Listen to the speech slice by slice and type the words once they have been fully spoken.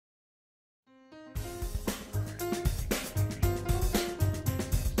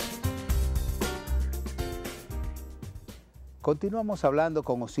Continuamos hablando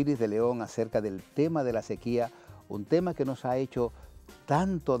con Osiris de León acerca del tema de la sequía, un tema que nos ha hecho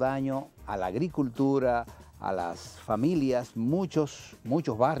tanto daño a la agricultura, a las familias. Muchos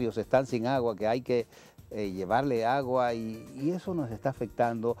barrios están sin agua, que hay que llevarle agua y eso nos está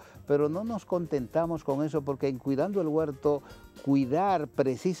afectando, pero no nos contentamos con eso, porque en Cuidando el Huerto, cuidar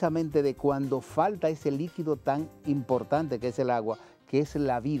precisamente de cuando falta ese líquido tan importante que es el agua, que es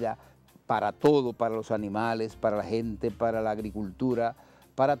la vida, para todo, para los animales, para la gente, para la agricultura,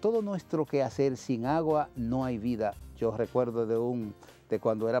 para todo nuestro quehacer. Sin agua no hay vida. Yo recuerdo de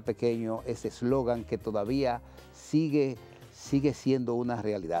cuando era pequeño ese eslogan que todavía sigue siendo una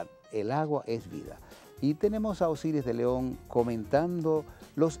realidad. El agua es vida. Y tenemos a Osiris de León comentando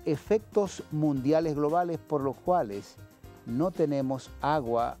los efectos mundiales globales por los cuales no tenemos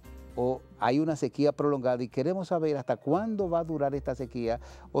agua o hay una sequía prolongada, y queremos saber hasta cuándo va a durar esta sequía.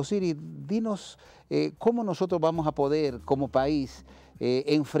 Osiris, dinos cómo nosotros vamos a poder, como país,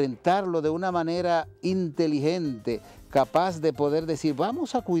 enfrentarlo de una manera inteligente, capaz de poder decir,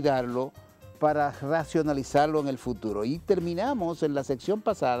 vamos a cuidarlo para racionalizarlo en el futuro. Y terminamos en la sección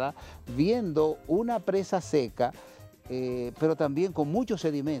pasada viendo una presa seca, pero también con mucho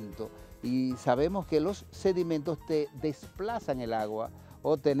sedimento, y sabemos que los sedimentos te desplazan el agua,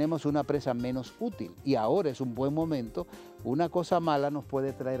 o tenemos una presa menos útil, y ahora es un buen momento. Una cosa mala nos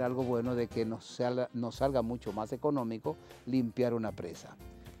puede traer algo bueno, de que nos salga mucho más económico limpiar una presa.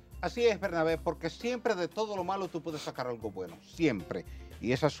 Así es, Bernabé, porque siempre de todo lo malo tú puedes sacar algo bueno, siempre.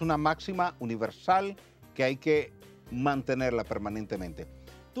 Y esa es una máxima universal que hay que mantenerla permanentemente.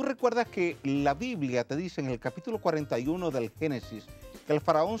 Tú recuerdas que la Biblia te dice en el capítulo 41 del Génesis que el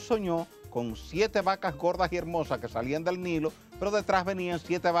faraón soñó con 7 vacas gordas y hermosas que salían del Nilo, pero detrás venían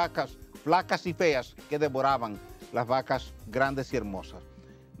 7 vacas flacas y feas que devoraban las vacas grandes y hermosas.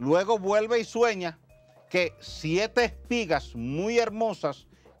 Luego vuelve y sueña que 7 espigas muy hermosas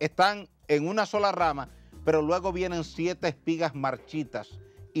están en una sola rama, pero luego vienen 7 espigas marchitas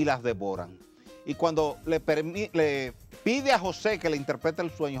y las devoran. Y cuando le pide a José que le interprete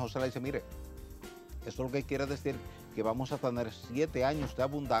el sueño, José le dice, mire, eso es lo que quiere decir, que vamos a tener 7 años de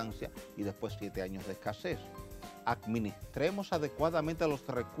abundancia y después 7 años de escasez. Administremos adecuadamente los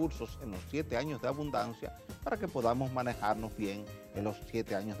recursos en los 7 años de abundancia para que podamos manejarnos bien en los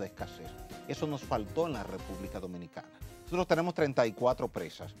 7 años de escasez. Eso nos faltó en la República Dominicana. Nosotros tenemos 34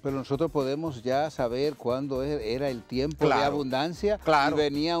 presas. Pero nosotros podemos ya saber cuándo era el tiempo de abundancia, y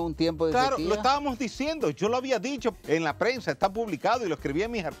venía un tiempo de sequía. Lo estábamos diciendo, yo lo había dicho en la prensa, está publicado y lo escribí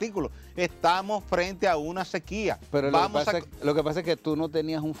en mis artículos. Estamos frente a una sequía. Pero lo que pasa es que tú no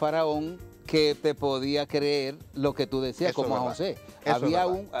tenías un faraón que te podía creer lo que tú decías, eso como a José.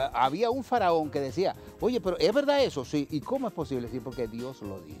 Había un faraón que decía, oye, pero ¿es verdad eso? Sí. ¿Y cómo es posible? Sí, porque Dios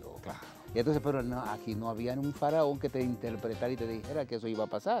lo dijo. Claro. Y entonces, pero no, aquí no había un faraón que te interpretara y te dijera que eso iba a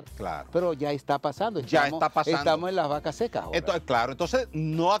pasar. Claro. Pero ya está pasando. Estamos en las vacas secas ahora. Entonces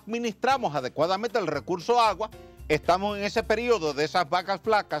no administramos adecuadamente el recurso agua. Estamos en ese periodo de esas vacas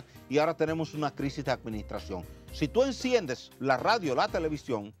flacas y ahora tenemos una crisis de administración. Si tú enciendes la radio o la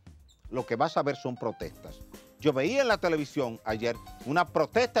televisión, lo que vas a ver son protestas. Yo veía en la televisión ayer una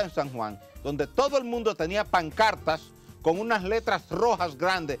protesta en San Juan, donde todo el mundo tenía pancartas con unas letras rojas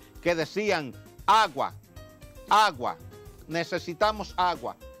grandes que decían agua, agua, necesitamos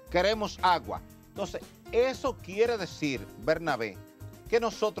agua, queremos agua. Entonces, eso quiere decir, Bernabé, que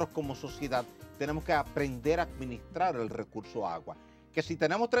nosotros como sociedad tenemos que aprender a administrar el recurso agua. Que si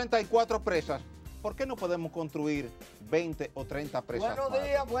tenemos 34 presas, ¿por qué no podemos construir 20 o 30 presas? Buenos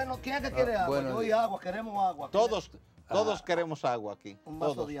días, bueno, ¿quién es que quiere agua? Yo y agua, queremos agua. Todos queremos agua aquí. Un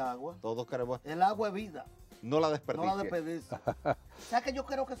vaso de agua. Todos queremos. El agua es vida. No la desperdicie. No la desperdicie. ¿Sabes que yo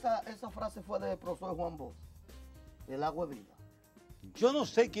creo que esa frase fue del profesor Juan Bosch? El agua es vida. Yo no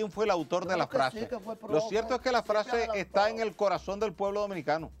sé quién fue el autor de la frase. Sí, lo cierto es que la frase está en el corazón del pueblo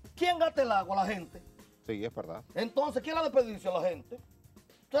dominicano. ¿Quién gasta el agua? La gente. Sí, es verdad. Entonces, ¿quién la desperdicia? La gente.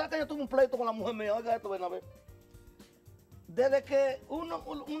 ¿Sabes que yo tuve un pleito con la mujer mía? Oiga esto, ven a ver. Desde que uno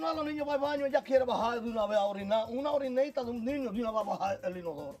de los niños va al baño, ella quiere bajar de una vez a orinar. Una orineta de un niño de una vez a bajar el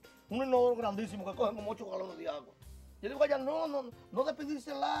inodoro. Un inodoro grandísimo que coge como 8 galones de agua. Yo digo a ella, no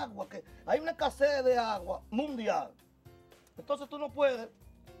desperdicie el agua, que hay una escasez de agua mundial. Entonces tú no puedes,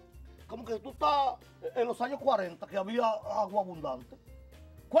 como que tú estás en los años 40, que había agua abundante.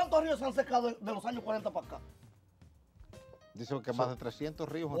 ¿Cuántos ríos se han secado de los años 40 para acá? Dicen que más de 300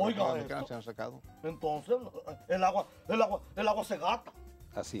 ríos dominicanos se han secado. Entonces, el agua se gasta.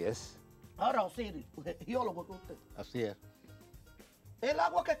 Así es. Ahora, Osiris, geólogo que usted. Así es. El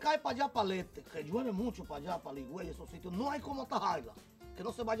agua que cae para allá, para el este, que llueve mucho para allá, para Ligüey, esos sitios, no hay como atajarla, que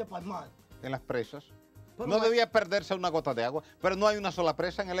no se vaya para el mar. En las presas. Pero no debía perderse una gota de agua, pero no hay una sola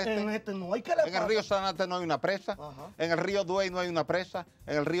presa en el este. En este no hay que En el río Sanate no hay una presa, Ajá. en el río Duey no hay una presa,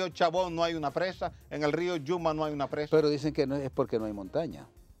 en el río Chabón no hay una presa, en el río Yuma no hay una presa. Pero dicen que no es porque no hay montaña.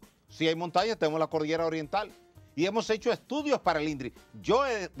 Si hay montañas, tenemos la cordillera oriental. Y hemos hecho estudios para el INDRI. Yo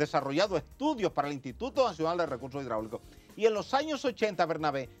he desarrollado estudios para el Instituto Nacional de Recursos Hidráulicos. Y en los años 80,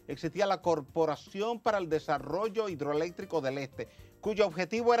 Bernabé, existía la Corporación para el Desarrollo Hidroeléctrico del Este, cuyo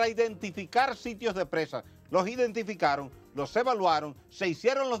objetivo era identificar sitios de presas. Los identificaron, los evaluaron, se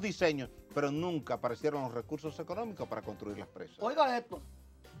hicieron los diseños, pero nunca aparecieron los recursos económicos para construir las presas. Oiga esto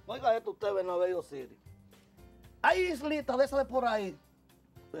usted, Bernabé y Osiris. Hay islitas de esas de por ahí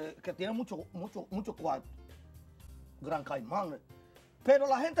que tienen mucho cuarto. Gran Caimán. Pero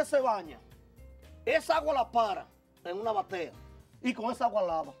la gente se baña. Esa agua la para en una batea y con esa agua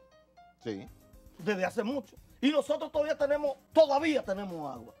lava. Sí. Desde hace mucho. Y nosotros todavía tenemos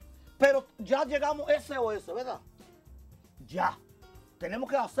agua. Pero ya llegamos SOS, ¿verdad? Ya. Tenemos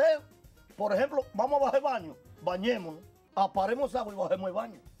que hacer, por ejemplo, vamos a bajar el baño, bañémonos, aparemos agua y bajemos el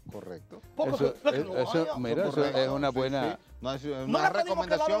baño. Correcto. Porque Mira, eso es una buena... Sí. No, es No una le pedimos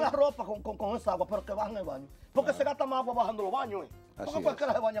que laven recomendación. la ropa con esa agua, pero que bajen el baño. Porque se gasta más agua bajando los baños. Así Porque es.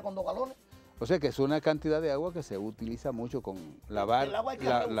 cualquiera se baña con 2 galones. O sea que es una cantidad de agua que se utiliza mucho con lavar. El agua hay que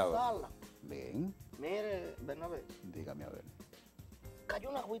reusarla. Bien, Mire, Bernabé, dígame a ver. cayó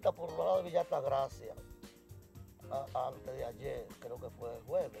una agüita por los lados de Villa Altagracia antes de ayer, creo que fue el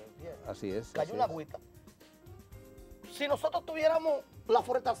jueves, el viernes. Así es. Cayó así una es. agüita. Si nosotros tuviéramos la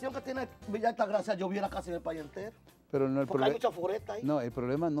forestación que tiene Villa Altagracia, lloviera casi en el país entero. Pero no, Porque hay mucha foresta ahí. no, el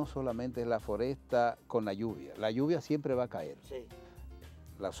problema no solamente es la foresta con la lluvia. La lluvia siempre va a caer. Sí.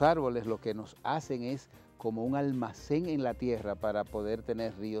 Los árboles lo que nos hacen es como un almacén en la tierra para poder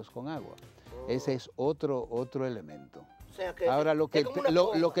tener ríos con agua. Ese es otro elemento. O sea que Ahora lo es como una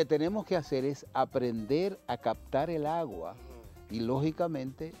lo esponja. que tenemos que hacer es aprender a captar el agua y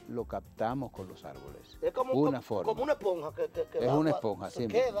lógicamente lo captamos con los árboles. Es como una forma. Como una esponja que Es el una agua esponja, se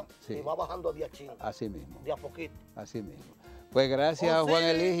así queda mismo, sí. y va bajando de a chingo, Así mismo, de a poquito. así mismo. Pues gracias Osiris Juan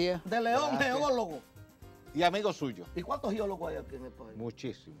Eligia. de León, Gracias. geólogo. Y amigos suyos. ¿Y cuántos geólogos hay aquí en el país?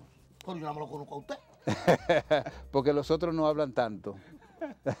 Muchísimos. Pues yo no me lo conozco a usted. Porque los otros no hablan tanto.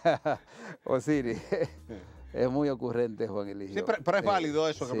 Osiris, es muy ocurrente Juan Eligio. Sí, pero es válido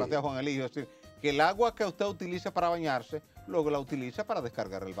eso que sí. plantea Juan Eligio. Es decir, que el agua que usted utilice para bañarse, luego la utilice para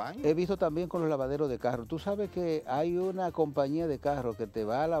descargar el baño. He visto también con los lavaderos de carro. Tú sabes que hay una compañía de carro que te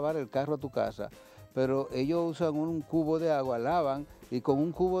va a lavar el carro a tu casa, pero ellos usan un cubo de agua, lavan y con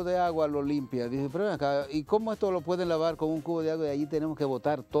un cubo de agua lo limpian. Dice, pero ven acá, ¿y cómo esto lo pueden lavar con un cubo de agua y allí tenemos que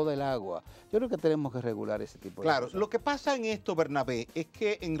botar toda el agua? Yo creo que tenemos que regular ese tipo de Claro, cosas. lo que pasa en esto, Bernabé, es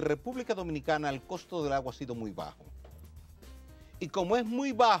que en República Dominicana el costo del agua ha sido muy bajo. Y como es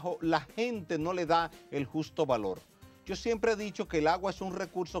muy bajo, la gente no le da el justo valor. Yo siempre he dicho que el agua es un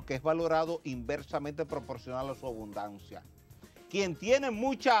recurso que es valorado inversamente proporcional a su abundancia. Quien tiene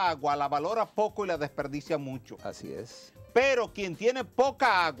mucha agua la valora poco y la desperdicia mucho. Así es, Pero quien tiene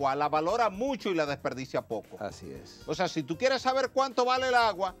poca agua la valora mucho y la desperdicia poco. así es. O sea, si tú quieres saber cuánto vale el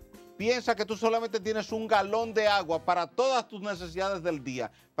agua, piensa que tú solamente tienes un galón de agua para todas tus necesidades del día,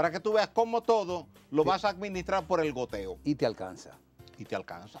 para que tú veas cómo todo lo vas a administrar por el goteo. Y te alcanza. Y te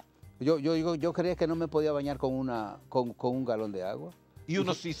alcanza. Yo creía que no me podía bañar con un galón de agua. Y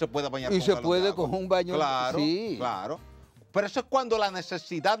uno sí se puede bañar Y con se galón de puede agua. con un baño. Claro, Sí. claro. Pero eso es cuando la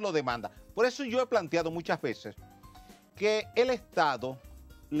necesidad lo demanda. Por eso yo he planteado muchas veces que el Estado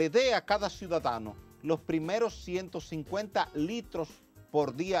le dé a cada ciudadano los primeros 150 litros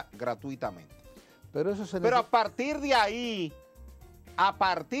por día gratuitamente. Pero eso se Pero a necesita. partir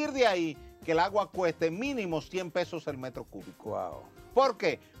de ahí, que el agua cueste mínimo 100 pesos el metro cúbico. Wow. ¿Por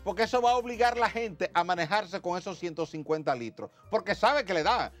qué? Porque eso va a obligar a la gente a manejarse con esos 150 litros. Porque sabe que le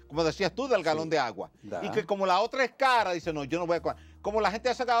da, como decías tú, del galón de agua. Da. Y que como la otra es cara, dice, no, yo no voy a... Como la gente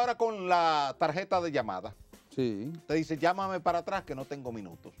hace ahora con la tarjeta de llamada. Sí. Te dice, llámame para atrás que no tengo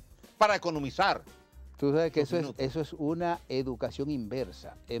minutos. Para economizar. Tú sabes que Dos minutos. eso es una educación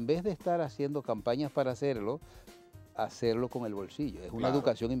inversa. En vez de estar haciendo campañas para hacerlo con el bolsillo. Es una Claro,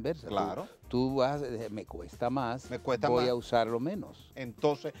 educación inversa. claro. Tú vas, me cuesta más, Me cuesta voy más. a usarlo menos.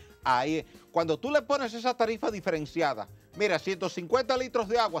 Entonces, ahí, cuando tú le pones esa tarifa diferenciada, mira, 150 litros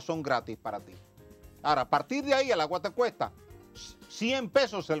de agua son gratis para ti. Ahora, a partir de ahí, el agua te cuesta 100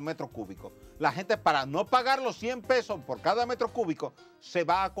 pesos el metro cúbico. La gente, para no pagar los 100 pesos por cada metro cúbico, se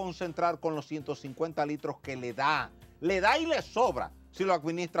va a concentrar con los 150 litros que le da. Le da y le sobra si lo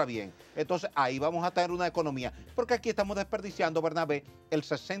administra bien. Entonces, ahí vamos a tener una economía. Porque aquí estamos desperdiciando, Bernabé, el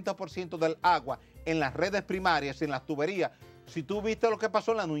 60% del agua en las redes primarias y en las tuberías. Si tú viste lo que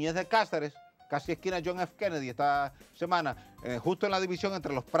pasó en la Núñez de Cáceres, casi esquina John F. Kennedy esta semana, justo en la división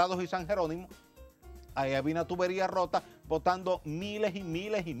entre Los Prados y San Jerónimo. Ahí había una tubería rota, botando miles y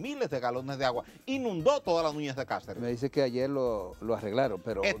miles y miles de galones de agua. Inundó todas las Núñez de Cáceres. Me dice que ayer lo arreglaron,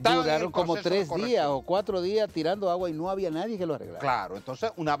 pero Estaban duraron como 3 días o 4 días tirando agua y no había nadie que lo arreglara. Claro, entonces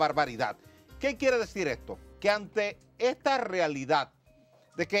una barbaridad. ¿Qué quiere decir esto? Que ante esta realidad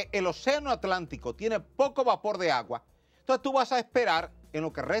de que el océano Atlántico tiene poco vapor de agua, entonces tú vas a esperar en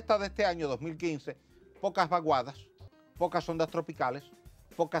lo que resta de este año 2015 pocas vaguadas, pocas ondas tropicales,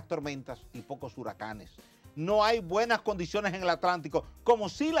 pocas tormentas y pocos huracanes. No hay buenas condiciones en el Atlántico, como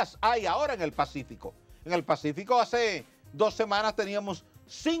sí las hay ahora en el Pacífico. En el Pacífico hace 2 semanas teníamos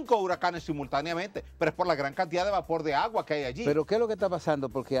 5 huracanes simultáneamente, pero es por la gran cantidad de vapor de agua que hay allí. Pero ¿qué es lo que está pasando?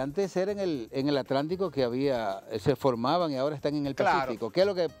 Porque antes era en el Atlántico que se formaban y ahora están en el Pacífico.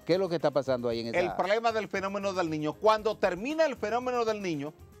 Claro. ¿Qué es lo que está pasando ahí en esa? El problema del fenómeno del Niño. Cuando termina el fenómeno del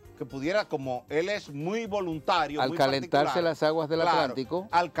Niño, que pudiera, como él es muy voluntario, al muy calentarse las aguas del claro, Atlántico.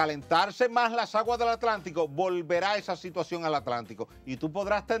 Al calentarse más las aguas del Atlántico, volverá esa situación al Atlántico. Y tú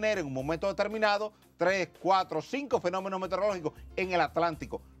podrás tener en un momento determinado 3, 4, 5 fenómenos meteorológicos en el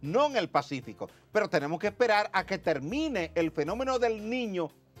Atlántico, no en el Pacífico. Pero tenemos que esperar a que termine el fenómeno del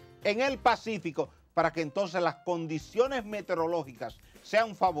Niño en el Pacífico para que entonces las condiciones meteorológicas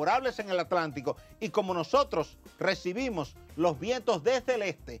sean favorables en el Atlántico. Y como nosotros recibimos los vientos desde el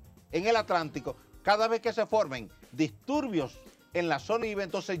este en el Atlántico, cada vez que se formen disturbios en la zona Caribe,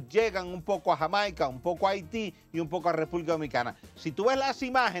 entonces llegan un poco a Jamaica, un poco a Haití y un poco a República Dominicana. Si tú ves las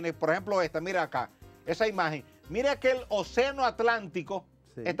imágenes, por ejemplo esta, mira acá, esa imagen, mira que el océano Atlántico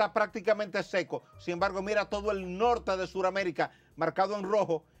está prácticamente seco. Sin embargo, mira todo el norte de Sudamérica marcado en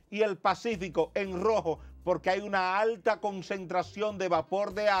rojo y el Pacífico en rojo, porque hay una alta concentración de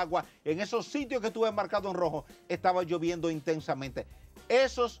vapor de agua. En esos sitios que tú ves marcados en rojo, estaba lloviendo intensamente.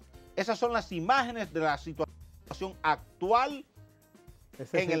 Esas son las imágenes de la situación actual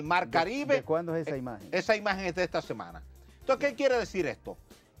en el Mar Caribe. ¿De cuándo es esa imagen? Esa imagen es de esta semana. Entonces, ¿qué quiere decir esto?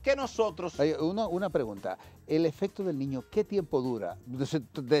 Que nosotros... Una pregunta. El efecto del Niño, ¿qué tiempo dura?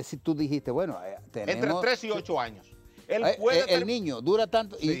 Si tú dijiste, bueno, tenemos... Entre 3 y 8 años. El niño dura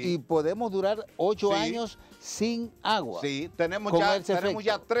tanto y podemos durar 8 Sí. años sin agua. Sí, tenemos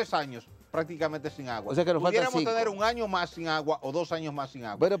ya 3 años prácticamente sin agua. O sea que nos faltan 5. Pudiéramos tener 1 año más sin agua o 2 años más sin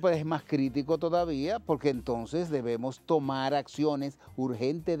agua. Bueno, pues es más crítico todavía porque entonces debemos tomar acciones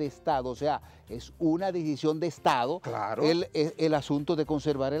urgentes de Estado. O sea, es una decisión de Estado Claro. el asunto de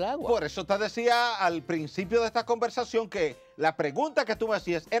conservar el agua. Por eso te decía al principio de esta conversación que la pregunta que tú me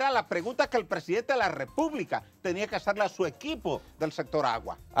hacías era la pregunta que el presidente de la República tenía que hacerle a su equipo del sector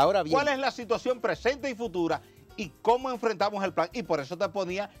agua. Ahora bien, ¿cuál es la situación presente y futura y cómo enfrentamos el plan? Y por eso te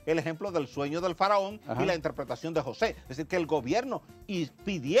ponía el ejemplo del sueño del faraón y la interpretación de José. Es decir, que el gobierno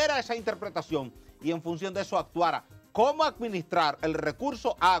pidiera esa interpretación y en función de eso actuara. ¿Cómo administrar el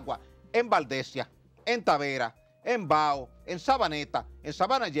recurso agua en Valdesia, en Tavera, en Bao, en Sabaneta, en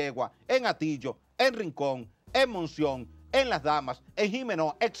Sabana Yegua, en Atillo, en Rincón, en Monción, en Las Damas, en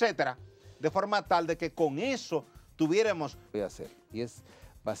Jimeno, etcétera? De forma tal de que con eso tuviéramos... voy a hacer, y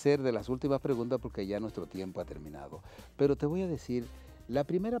va a ser de las últimas preguntas porque ya nuestro tiempo ha terminado. Pero te voy a decir, la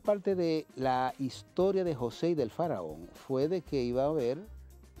primera parte de la historia de José y del faraón fue de que iba a haber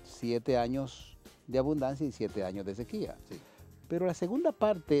 7 años de abundancia y 7 años de sequía. Sí. Pero la segunda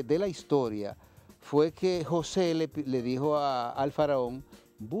parte de la historia fue que José le dijo al faraón,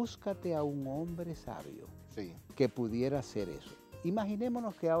 búscate a un hombre sabio que pudiera hacer eso.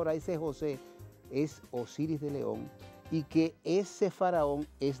 Imaginémonos que ahora ese José es Osiris de León y que ese faraón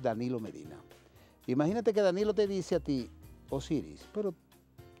es Danilo Medina. Imagínate que Danilo te dice a ti, Osiris, pero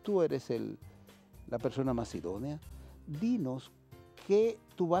tú eres la persona más idónea. Dinos qué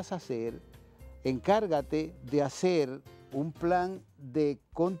tú vas a hacer, encárgate de hacer un plan de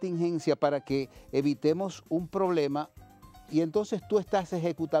contingencia para que evitemos un problema y entonces tú estás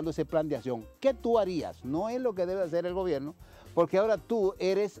ejecutando ese plan de acción. ¿Qué tú harías? No es lo que debe hacer el gobierno, porque ahora tú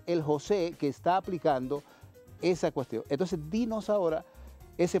eres el José que está aplicando esa cuestión. Entonces, dinos ahora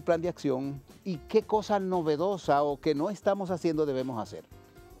ese plan de acción y qué cosa novedosa o que no estamos haciendo debemos hacer.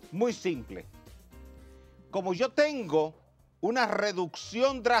 Muy simple. Como yo tengo una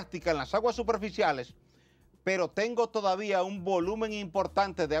reducción drástica en las aguas superficiales, pero tengo todavía un volumen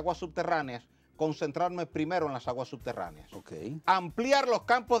importante de aguas subterráneas, concentrarme primero en las aguas subterráneas. Okay. Ampliar los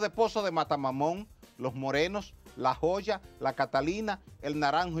campos de pozos de Matamamón, Los Morenos, La Joya, La Catalina, El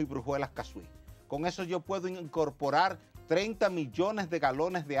Naranjo y Brujuelas Casuí. Con eso yo puedo incorporar 30 millones de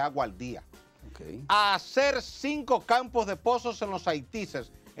galones de agua al día. Okay. A hacer 5 campos de pozos en los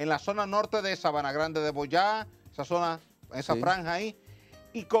Haitises, en la zona norte de Sabana Grande de Boyá, esa zona, esa franja ahí,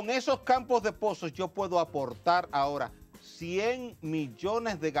 Y con esos campos de pozos yo puedo aportar ahora 100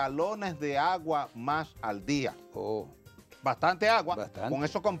 millones de galones de agua más al día. Oh, bastante agua, bastante. Con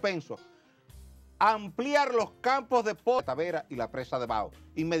eso compenso. Ampliar los campos de pozos de Tavera y la presa de Bao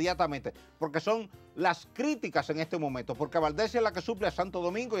inmediatamente, porque son las críticas en este momento, porque Valdés es la que suple a Santo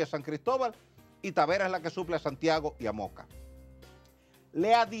Domingo y a San Cristóbal, y Tavera es la que suple a Santiago y a Moca.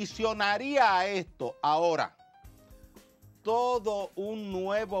 Le adicionaría a esto ahora todo un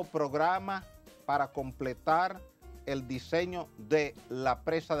nuevo programa para completar el diseño de la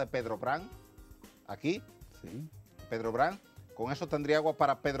presa de Pedro Brán, aquí, sí. Pedro Brán. Con eso tendría agua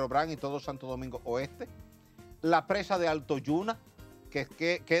para Pedro Brán y todo Santo Domingo Oeste. La presa de Alto Yuna, que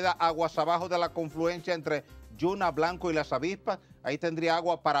queda aguas abajo de la confluencia entre Yuna, Blanco y Las Avispas. Ahí tendría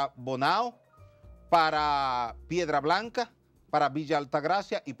agua para Bonao, para Piedra Blanca, para Villa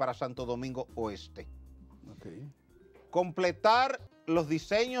Altagracia y para Santo Domingo Oeste. Okay. Completar los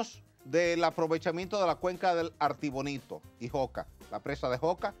diseños del aprovechamiento de la cuenca del Artibonito y Joca. La presa de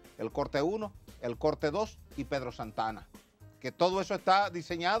Joca, el corte 1, el corte 2 y Pedro Santana. Que todo eso está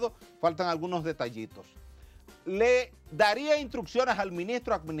diseñado, faltan algunos detallitos. Le daría instrucciones al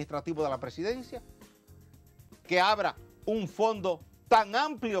ministro administrativo de la presidencia que abra un fondo tan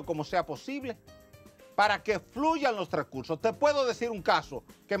amplio como sea posible para que fluyan los recursos. Te puedo decir un caso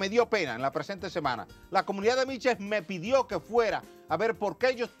que me dio pena en la presente semana. La comunidad de Miches me pidió que fuera a ver por qué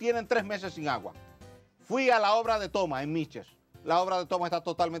ellos tienen 3 meses sin agua. Fui a la obra de toma en Miches. La obra de toma está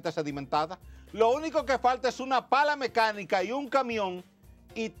totalmente sedimentada. Lo único que falta es una pala mecánica y un camión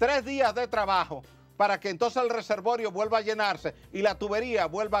y 3 días de trabajo para que entonces el reservorio vuelva a llenarse y la tubería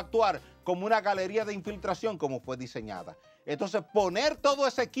vuelva a actuar como una galería de infiltración como fue diseñada. Entonces poner todo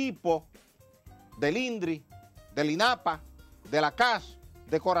ese equipo del INDRI, del INAPA, de la CAS,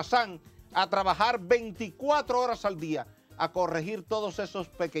 de Corazán, a trabajar 24 horas al día a corregir todos esos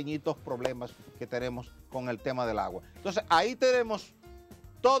pequeñitos problemas que tenemos con el tema del agua. Entonces ahí tenemos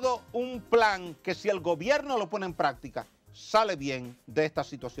todo un plan que si el gobierno lo pone en práctica, sale bien de esta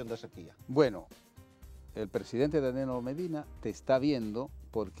situación de sequía. Bueno, el presidente Danilo Medina te está viendo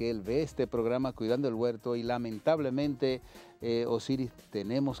porque él ve este programa Cuidando el Huerto y lamentablemente, Osiris,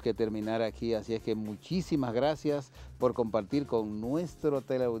 tenemos que terminar aquí, así es que muchísimas gracias por compartir con nuestra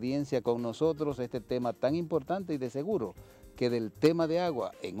teleaudiencia, con nosotros, este tema tan importante y de seguro que del tema de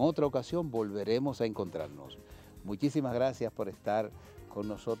agua en otra ocasión volveremos a encontrarnos. Muchísimas gracias por estar con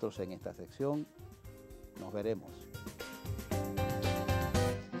nosotros en esta sección. Nos veremos.